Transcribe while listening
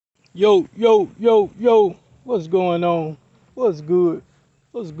Yo, yo, yo, yo, what's going on? What's good?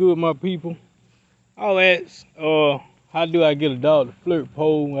 What's good, my people? I'll ask, how do I get a dog to flirt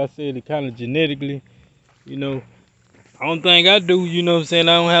pole? I said it kind of genetically, you know. I don't think I do, you know what I'm saying?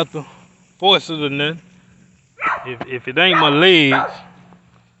 I don't have to force it or nothing. If it ain't my legs,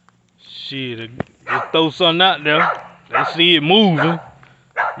 shit, just throw something out there. They see it moving,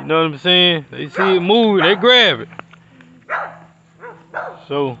 you know what I'm saying? They see it moving, they grab it.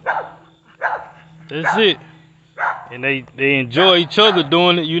 So, that's it. And they enjoy each other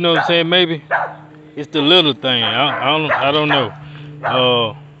doing it, you know what I'm saying? Maybe it's the little thing. I don't know.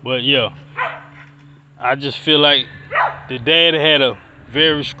 But yeah, I just feel like the dad had a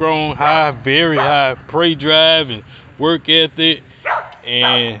very strong, very high prey drive and work ethic,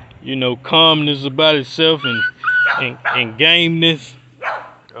 and calmness about itself and gameness.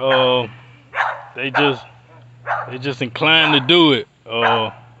 Uh, they just inclined to do it.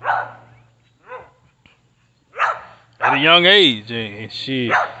 At a young age, and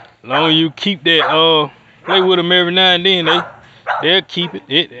shit. As long as you keep that, play with them every now and then, they'll keep it.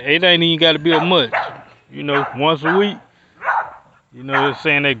 It ain't even got to be a much. Once a week. They're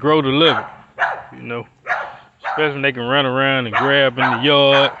saying they grow to love it. Especially when they can run around and grab in the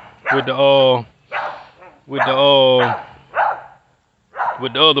yard with with the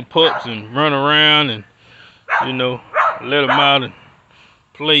with the other pups and run around and you know let them out and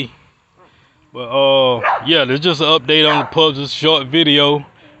play. But yeah, there's just an update on the pups. It's a short video.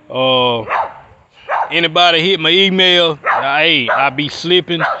 Uh, Anybody hit my email? Hey, I be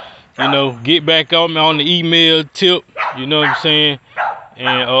slipping. Get back on me on the email tip. You know what I'm saying?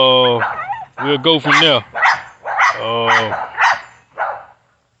 And we'll go from there. Uh,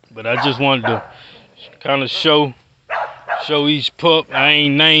 but I just wanted to kind of show each pup. I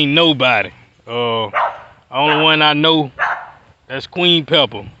ain't named nobody. Only one I know, that's Queen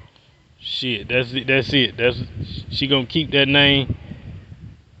Pepper. Shit, that's it. She gonna keep that name.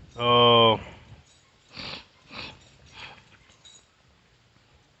 Uh,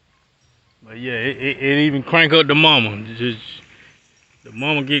 but yeah, it even crank up the mama. The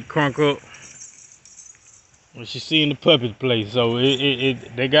mama get crunk up when she seeing the puppies play. So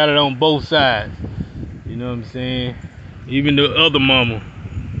they got it on both sides. You know what I'm saying? Even the other mama,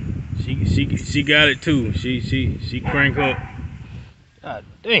 she got it too. She crank up. God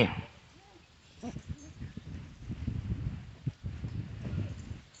damn.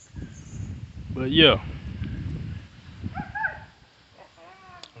 But yeah,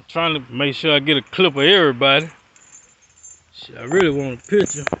 I'm trying to make sure I get a clip of everybody. Shit, I really want a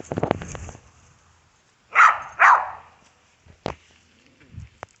picture.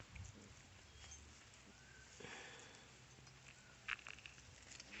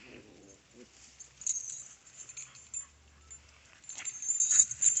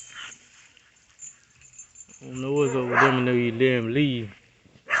 I don't know what's up with them and these damn leaves.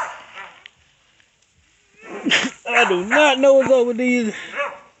 I do not know what's up with these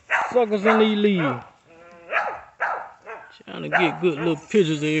suckers in these leaves. Trying to get good little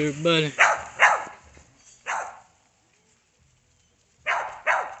pictures of everybody.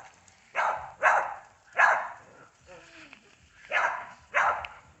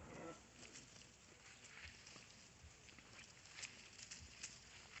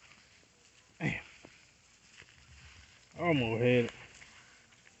 Damn, I almost had it.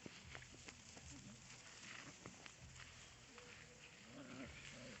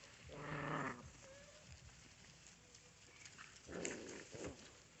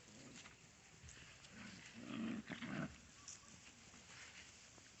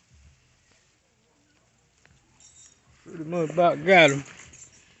 Pretty much about got him.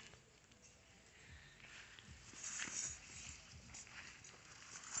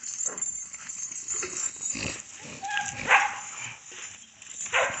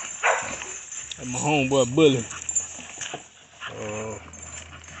 That's my homeboy Bully.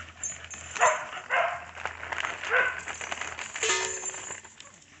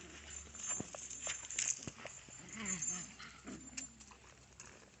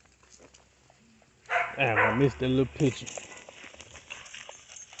 Damn, I missed that little picture.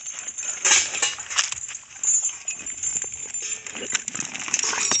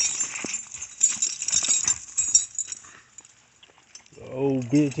 The old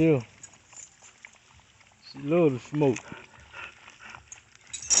bitch here. She love to smoke.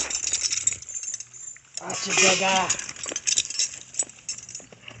 Watch it, that guy.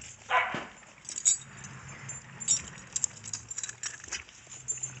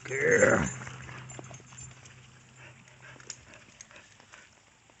 Yeah.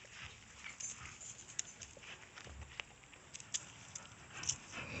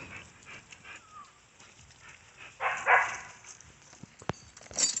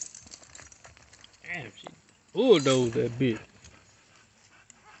 bulldoze that bitch.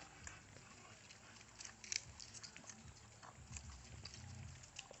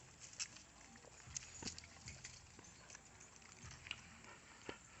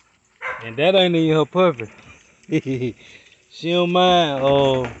 And that ain't even her puppy. She don't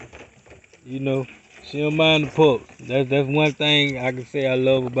mind, you know, she don't mind the pups. That's one thing I can say I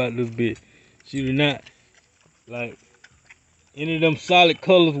love about this bitch. She do not like any of them solid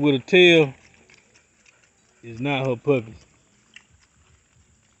colors with a tail. Is not her puppies.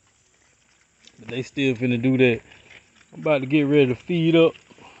 But they still finna do that. I'm about to get ready to feed up.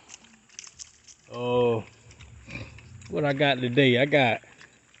 What I got today? I got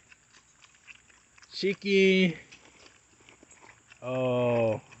chicken,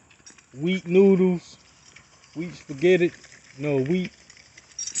 wheat noodles, wheat spaghetti. No, wheat.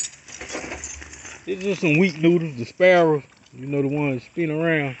 It's just some wheat noodles, the sparrows. You know, the ones that spin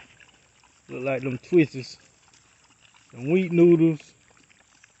around. Look like them twisters. Some wheat noodles.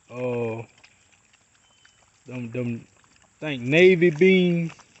 Them think navy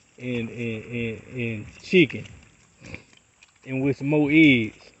beans and chicken. And with some more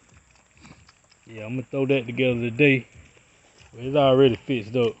eggs. Yeah, I'm gonna throw that together today. But it's already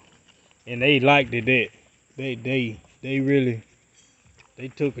fixed up. And they liked it that. They really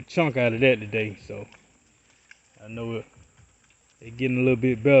took a chunk out of that today, so I know they getting a little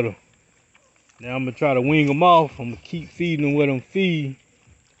bit better. Now I'm gonna try to wing them off. I'm gonna keep feeding them what I'm feeding,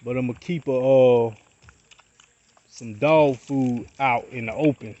 but I'm gonna keep some dog food out in the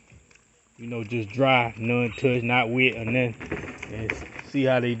open. You know, just dry, none touched, not wet or nothing, and see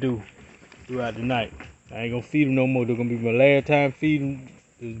how they do throughout the night. I ain't gonna feed them no more. They're gonna be my last time feeding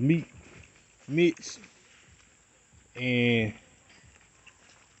is meat mix, and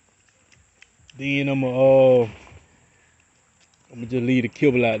then I'm gonna just leave the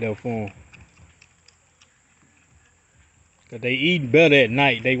kibble out there for them. Cause they eating better at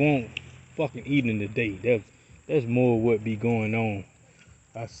night. They won't fucking eat in the day. That's more what be going on.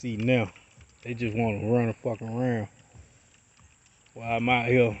 I see now. They just want to run fucking around. While I'm out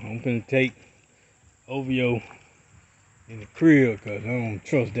here, I'm finna take Ovio in the crib, cause I don't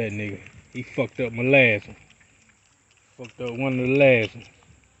trust that nigga. He fucked up my last one. Fucked up one of the last ones.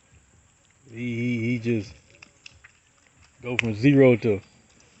 He just go from zero to,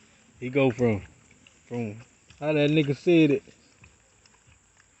 he go from how that nigga said it.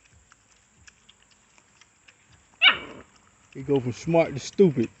 He go from smart to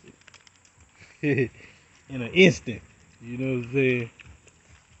stupid in an instant. You know what I'm saying?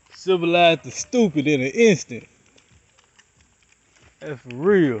 Civilized to stupid in an instant. That's for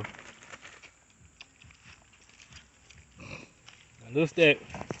real. Now that's that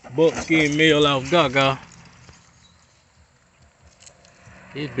buckskin male off Gaga.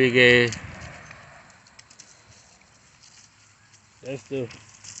 His big ass. That's the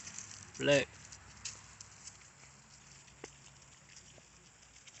black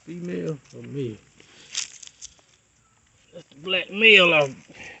female or male? That's the black male off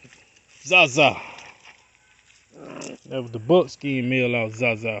Zaza. That was the buckskin male off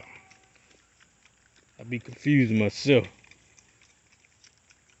Zaza. I be confusing myself.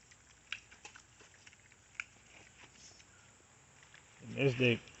 And that's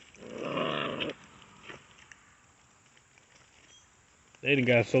that. They done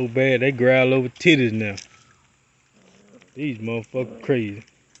got so bad they growl over titties now. These motherfuckers crazy.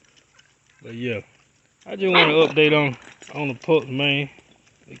 But yeah, I just want to update on the pups, man.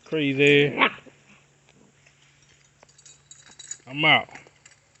 They crazy ass. I'm out.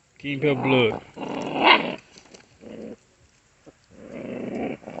 King Pepper Blood.